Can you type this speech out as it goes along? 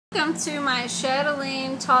Welcome to my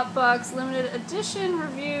Chatelaine Top Box Limited Edition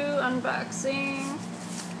review unboxing.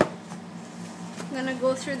 I'm gonna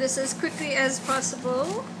go through this as quickly as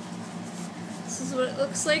possible. This is what it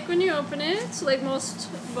looks like when you open it, like most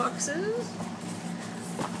boxes.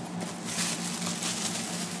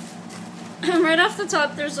 Right off the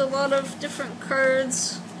top, there's a lot of different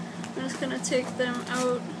cards. I'm just gonna take them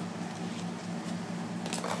out.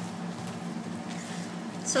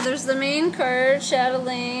 So there's the main card,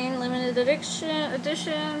 Chatelaine Limited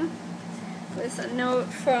Edition, with a note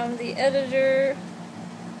from the editor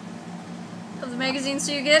of the magazine.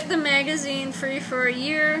 So you get the magazine free for a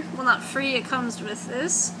year. Well, not free, it comes with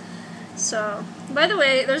this. So, by the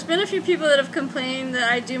way, there's been a few people that have complained that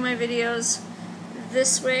I do my videos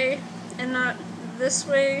this way and not this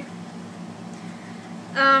way.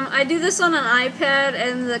 I do this on an iPad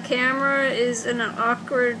and the camera is in an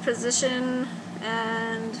awkward position,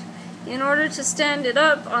 and in order to stand it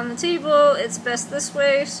up on the table, it's best this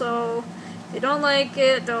way. So if you don't like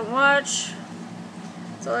it, don't watch.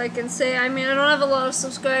 That's all I can say. I mean, I don't have a lot of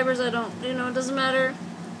subscribers. I don't, it doesn't matter.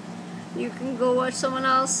 You can go watch someone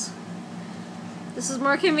else. This is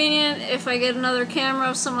more convenient. If I get another camera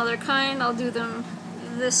of some other kind, I'll do them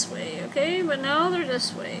this way, okay? But now they're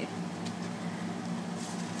this way.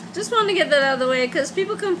 Just wanted to get that out of the way because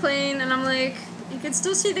people complain, and I'm like, you can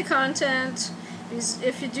still see the content.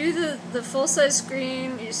 If you do the full-size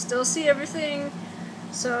screen, you still see everything.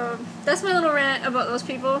 So that's my little rant about those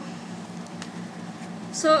people.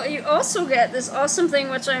 So you also get this awesome thing,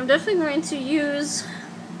 which I'm definitely going to use.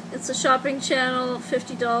 It's a shopping channel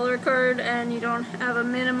 $50 card, and you don't have a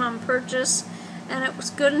minimum purchase, and it was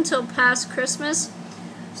good until past Christmas.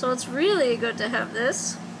 So it's really good to have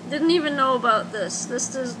this. Didn't even know about this.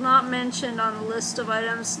 This is not mentioned on the list of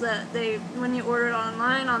items that when you order it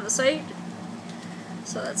online on the site.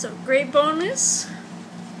 So that's a great bonus.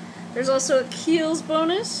 There's also a Keels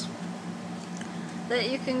bonus that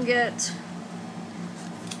you can get.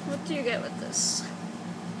 What do you get with this?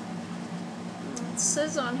 It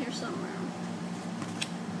says on here somewhere.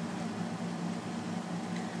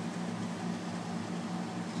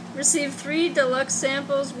 Receive 3 deluxe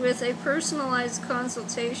samples with a personalized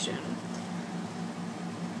consultation.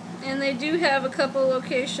 And they do have a couple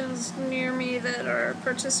locations near me that are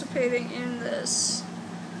participating in this.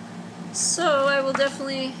 So I will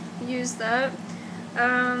definitely use that.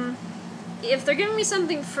 If they're giving me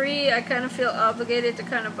something free, I kind of feel obligated to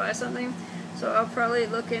kind of buy something. So I'll probably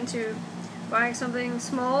look into buying something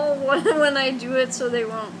small when I do it, so they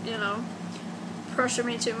won't, pressure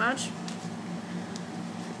me too much.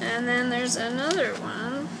 And then there's another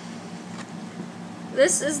one.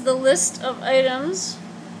 This is the list of items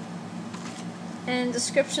and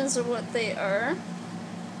descriptions of what they are.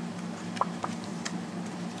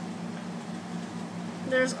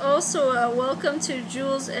 There's also a Welcome to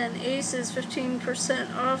Jewels and Aces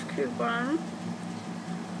 15% off coupon,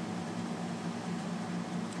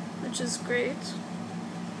 which is great.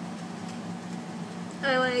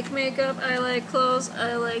 I like makeup, I like clothes,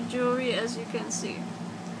 I like jewelry, as you can see.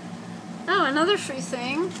 Oh, another free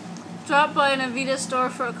thing. Drop by an Avita store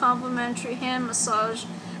for a complimentary hand massage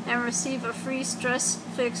and receive a free Stress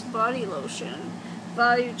Fix body lotion,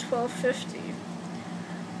 value $12.50.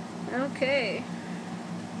 Okay.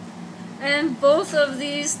 And both of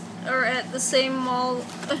these are at the same mall.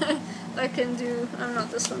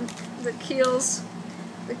 Not this one. The Keels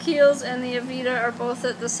and the Avita are both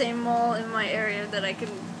at the same mall in my area that I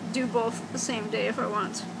can do both the same day if I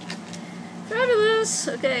want. Fabulous!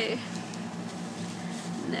 Okay.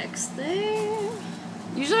 Next thing.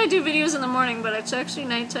 Usually I do videos in the morning, but it's actually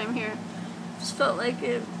nighttime here. Just felt like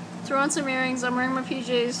it. Throw on some earrings. I'm wearing my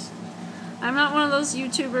PJs. I'm not one of those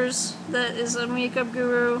YouTubers that is a makeup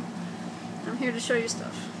guru. I'm here to show you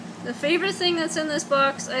stuff. The favorite thing that's in this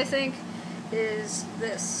box, I think, is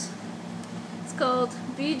this. It's called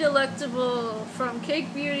Be Delectable from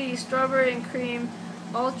Cake Beauty Strawberry and Cream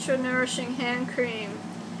Ultra Nourishing Hand Cream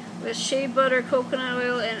with shea butter, coconut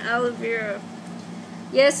oil, and aloe vera.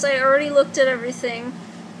 Yes, I already looked at everything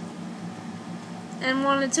and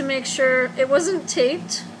wanted to make sure it wasn't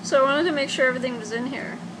taped, so I wanted to make sure everything was in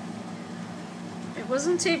here. It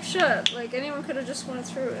wasn't taped shut, like anyone could have just went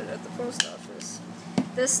through it at the post office.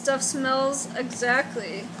 This stuff smells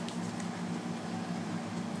exactly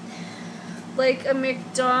like a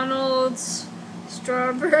McDonald's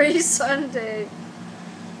strawberry sundae.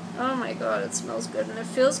 Oh my god, it smells good, and it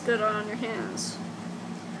feels good on your hands.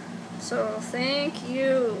 So, thank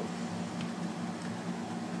you.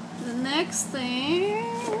 The next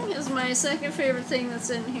thing is my second favorite thing that's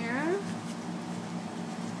in here.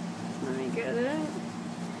 Let me get it.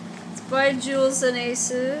 It's by Jewels and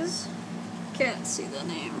Aces. Can't see the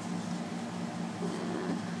name.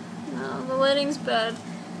 No, the lighting's bad.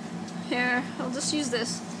 Here, I'll just use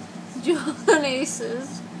this. Jewels and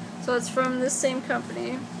Aces. So it's from this same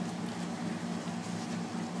company.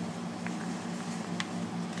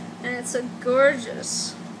 And it's a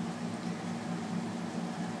gorgeous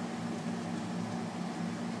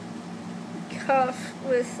cuff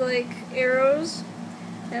with like arrows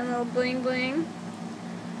and little bling bling.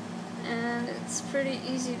 And it's pretty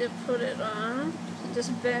easy to put it on. You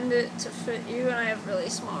just bend it to fit you, and I have really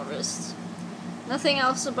small wrists. Nothing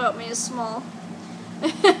else about me is small.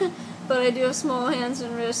 But I do have small hands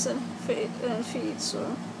and wrists and feet,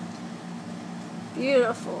 so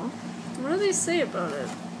beautiful. What do they say about it?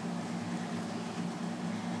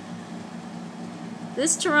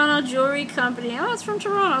 This Toronto jewelry company, oh, it's from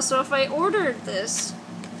Toronto, so if I ordered this,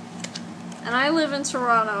 and I live in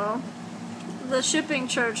Toronto, the shipping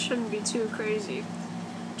charge shouldn't be too crazy.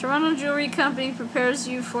 Toronto Jewelry Company prepares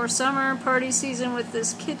you for summer party season with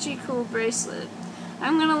this kitschy cool bracelet.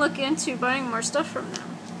 I'm gonna look into buying more stuff from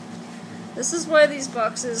them. This is why these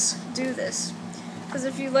boxes do this. Because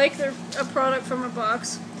if you like a product from a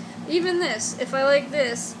box, even this, if I like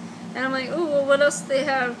this, and I'm like, oh, well, what else do they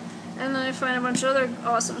have? And then I find a bunch of other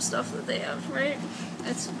awesome stuff that they have, right?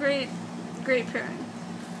 It's a great pairing.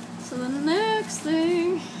 So the next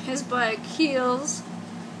thing is by Kiehl's.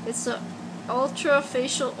 It's a Ultra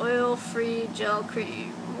Facial Oil Free Gel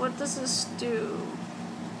Cream. What does this do?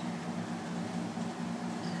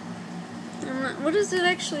 What does it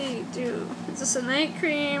actually do? Is this a night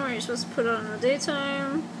cream, or are you supposed to put it on in the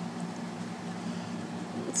daytime?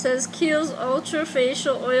 It says Kiehl's Ultra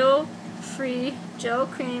Facial Oil Free Gel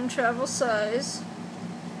Cream Travel Size.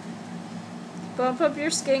 Bump up your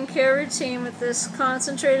skincare routine with this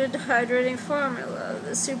concentrated hydrating formula.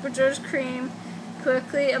 The supercharged cream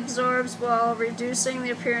quickly absorbs while reducing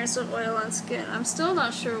the appearance of oil on skin. I'm still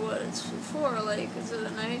not sure what it's for. Like, is it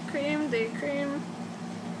a night cream, day cream,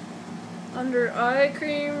 under eye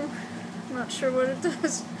cream? I'm not sure what it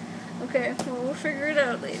does. Okay, well, we'll figure it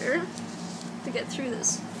out later to get through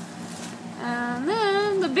this. And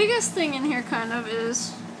then the biggest thing in here kind of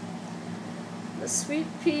is the Sweet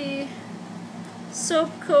Pea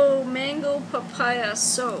Soap Co. Mango Papaya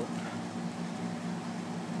Soap.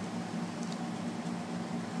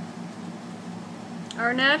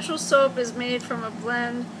 Our natural soap is made from a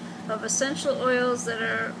blend of essential oils that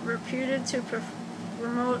are reputed to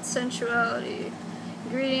promote sensuality.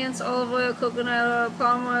 Ingredients: olive oil, coconut oil,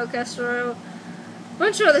 palm oil, castor oil, a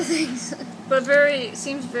bunch of other things. But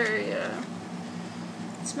seems very,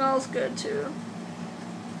 smells good too.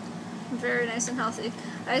 Very nice and healthy.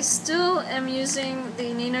 I still am using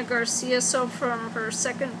the Nina Garcia soap from her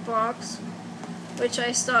second box, which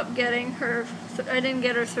I stopped getting her. I didn't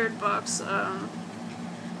get her third box,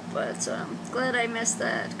 but glad I missed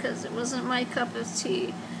that because it wasn't my cup of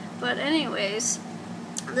tea. But anyways,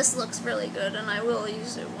 this looks really good, and I will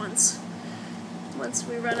use it once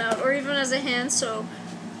we run out, or even as a hand soap.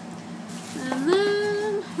 And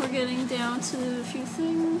then we're getting down to a few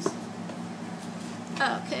things.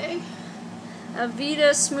 Okay.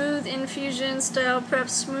 Avita Smooth Infusion Style Prep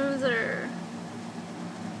Smoother.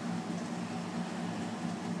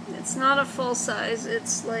 It's not a full size,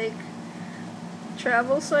 it's like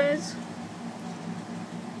travel size.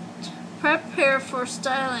 Prep hair for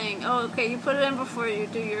styling. Oh, okay, you put it in before you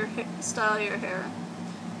do style your hair.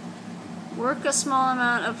 Work a small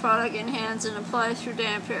amount of product in hands and apply through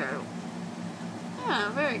damp hair. Yeah,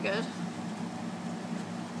 very good.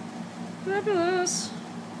 Fabulous.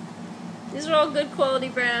 These are all good quality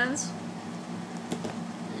brands.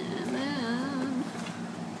 And then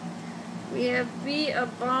we have Be a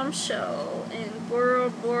Bombshell in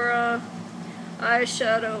Bora Bora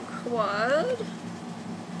Eyeshadow Quad.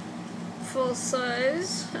 Full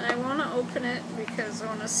size. And I want to open it because I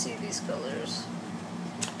want to see these colors.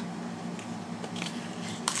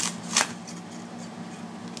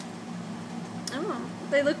 Oh,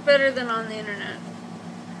 they look better than on the internet.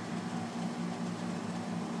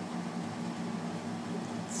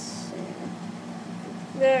 Let's see.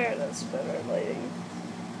 There, that's better lighting.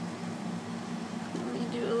 Let me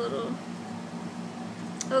do a little.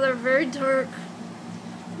 Oh, they're very dark.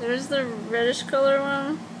 There's the reddish color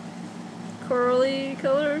one. Corally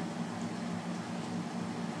color.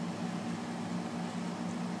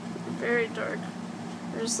 Very dark.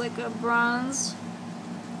 There's like a bronzy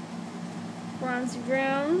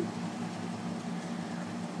brown.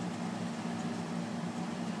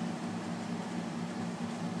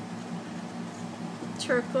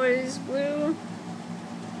 Turquoise blue.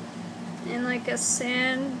 And like a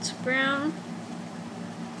sand brown.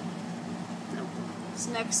 It's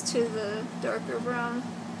next to the darker brown.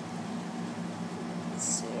 Let's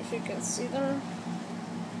see if you can see them.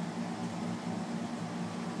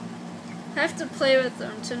 I have to play with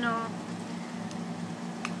them to know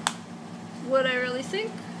what I really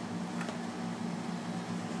think.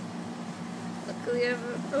 Luckily I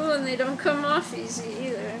have oh, and they don't come off easy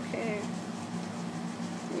either. Okay.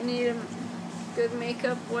 You need a good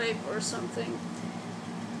makeup wipe or something.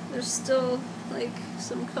 There's still like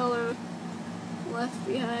some color left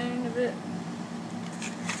behind a bit.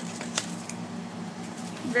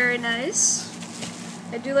 Very nice.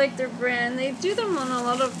 I do like their brand. They do them on a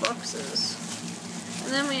lot of boxes.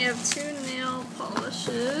 And then we have 2 nail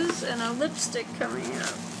polishes and a lipstick coming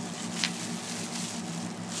up.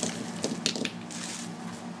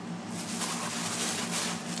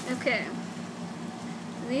 Okay.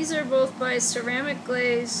 And these are both by Ceramic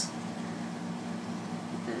Glaze.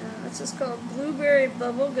 This is called Blueberry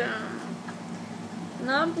Bubblegum.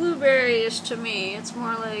 Not blueberry-ish to me. It's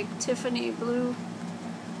more like Tiffany blue.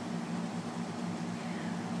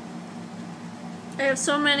 I have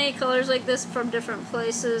so many colors like this from different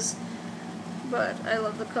places, but I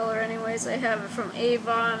love the color anyways. I have it from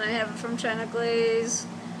Avon, I have it from China Glaze,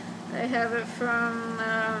 I have it from,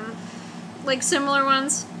 like similar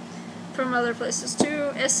ones from other places too.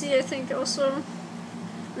 Essie, I think, also.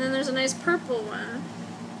 And then there's a nice purple one,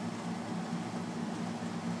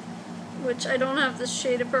 which I don't have this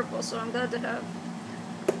shade of purple, so I'm glad to have.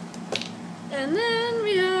 And then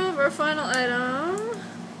we have our final item,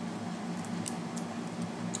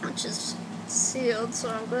 which is sealed, so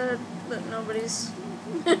I'm glad that nobody's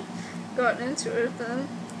gotten into it then.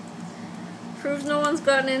 Proves no one's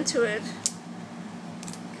gotten into it.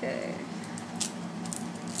 Okay.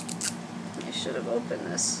 I should have opened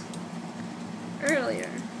this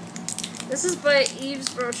earlier. This is by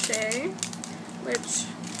Yves Rocher, which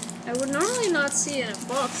I would normally not see in a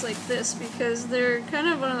box like this because they're kind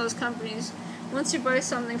of one of those companies, once you buy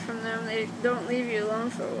something from them, they don't leave you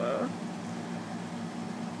alone for a while.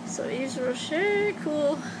 So Yves Rocher,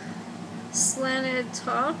 cool slanted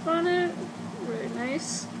top on it, very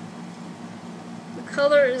nice. The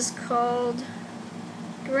color is called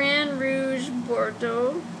Grand Rouge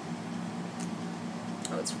Bordeaux.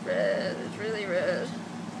 Oh, it's red, it's really red.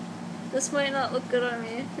 This might not look good on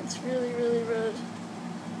me, it's really, really red.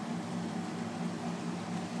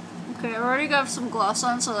 Okay, I already got some gloss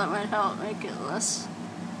on, so that might help make it less.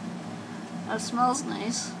 That smells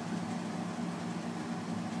nice.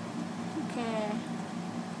 Okay.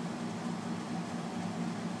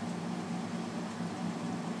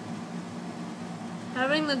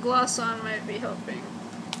 Having the gloss on might be helping.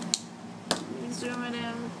 Let me zoom it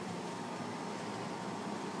in.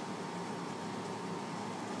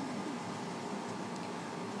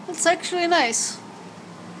 It's actually nice.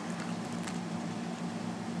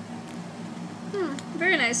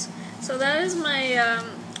 Very nice. So that is my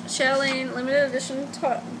Chatelaine limited edition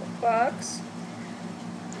box.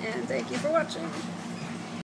 And thank you for watching.